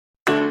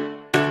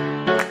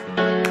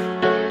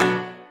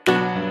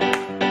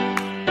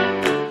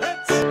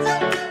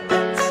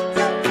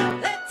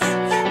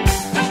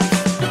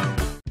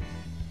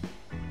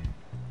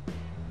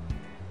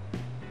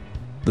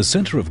The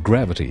center of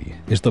gravity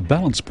is the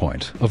balance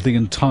point of the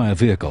entire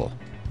vehicle.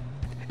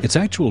 Its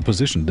actual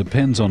position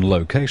depends on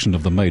location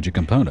of the major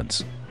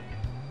components.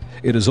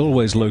 It is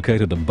always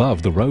located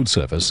above the road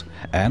surface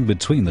and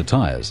between the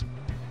tires.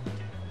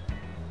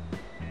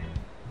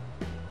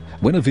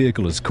 When a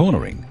vehicle is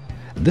cornering,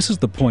 this is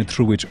the point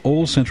through which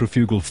all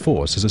centrifugal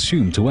force is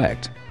assumed to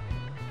act.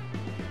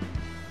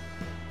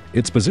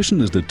 Its position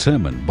is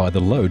determined by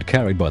the load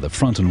carried by the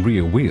front and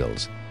rear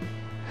wheels.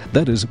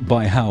 That is,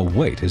 by how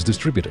weight is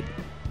distributed.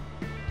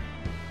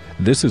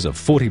 This is a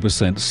 40%,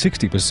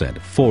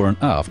 60% fore and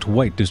aft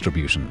weight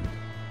distribution.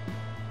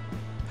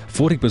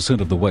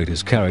 40% of the weight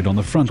is carried on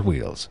the front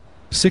wheels,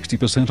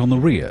 60% on the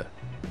rear,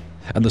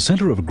 and the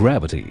center of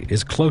gravity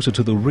is closer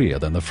to the rear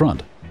than the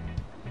front.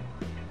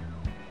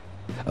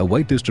 A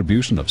weight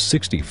distribution of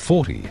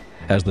 60-40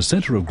 has the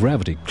center of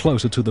gravity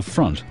closer to the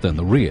front than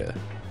the rear.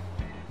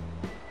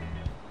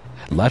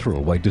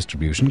 Lateral weight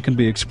distribution can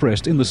be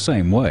expressed in the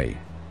same way.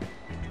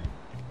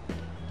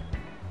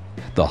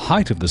 The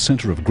height of the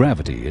center of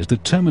gravity is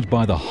determined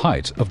by the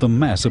height of the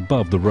mass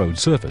above the road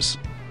surface.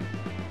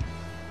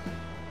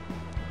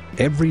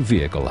 Every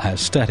vehicle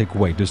has static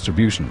weight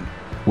distribution,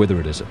 whether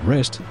it is at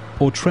rest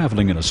or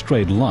traveling in a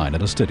straight line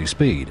at a steady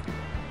speed.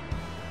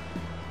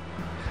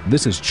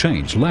 This is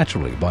changed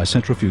laterally by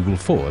centrifugal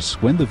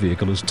force when the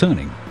vehicle is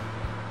turning,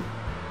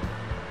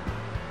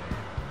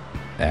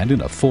 and in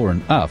a fore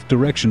and aft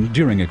direction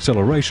during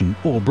acceleration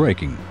or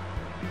braking.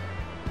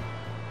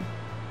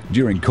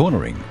 During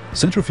cornering,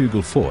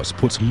 centrifugal force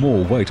puts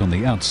more weight on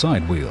the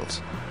outside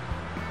wheels.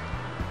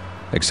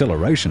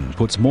 Acceleration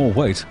puts more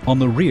weight on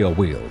the rear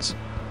wheels.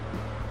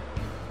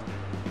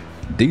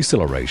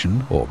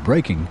 Deceleration or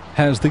braking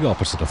has the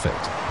opposite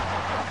effect.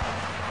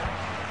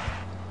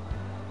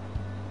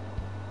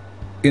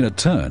 In a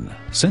turn,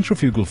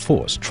 centrifugal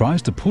force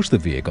tries to push the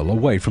vehicle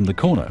away from the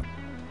corner.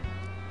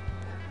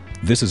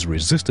 This is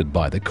resisted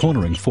by the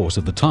cornering force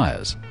of the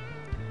tires.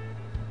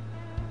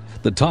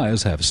 The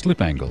tires have slip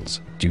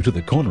angles due to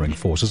the cornering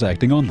forces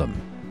acting on them.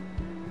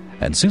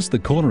 And since the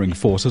cornering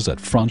forces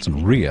at front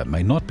and rear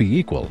may not be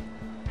equal,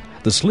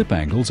 the slip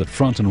angles at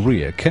front and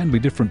rear can be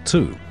different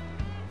too.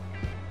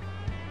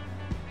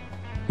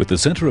 With the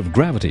center of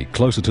gravity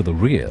closer to the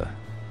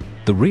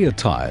rear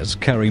tires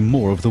carry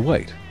more of the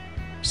weight,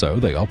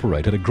 so they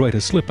operate at a greater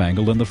slip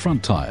angle than the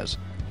front tires.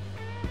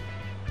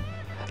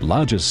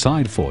 Larger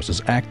side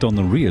forces act on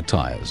the rear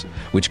tires,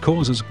 which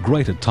causes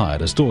greater tire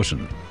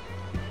distortion.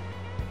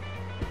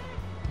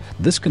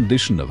 This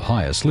condition of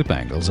higher slip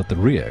angles at the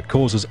rear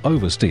causes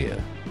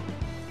oversteer.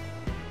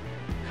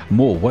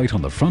 More weight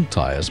on the front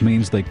tires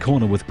means they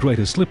corner with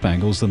greater slip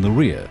angles than the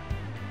rear.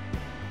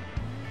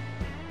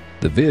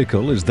 The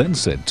vehicle is then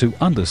said to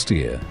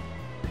understeer.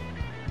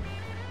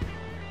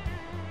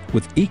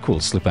 With equal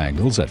slip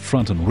angles at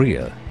front and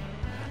rear,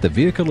 the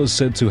vehicle is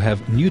said to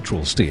have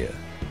neutral steer.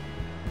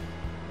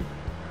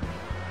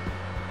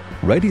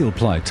 Radial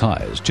ply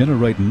tires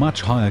generate much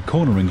higher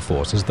cornering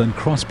forces than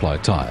cross ply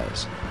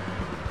tires,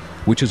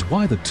 which is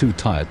why the two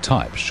tire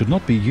types should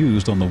not be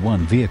used on the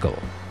one vehicle.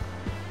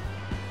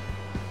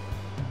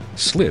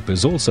 Slip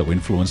is also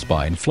influenced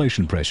by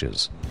inflation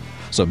pressures,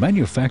 so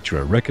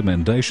manufacturer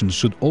recommendations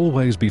should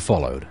always be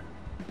followed.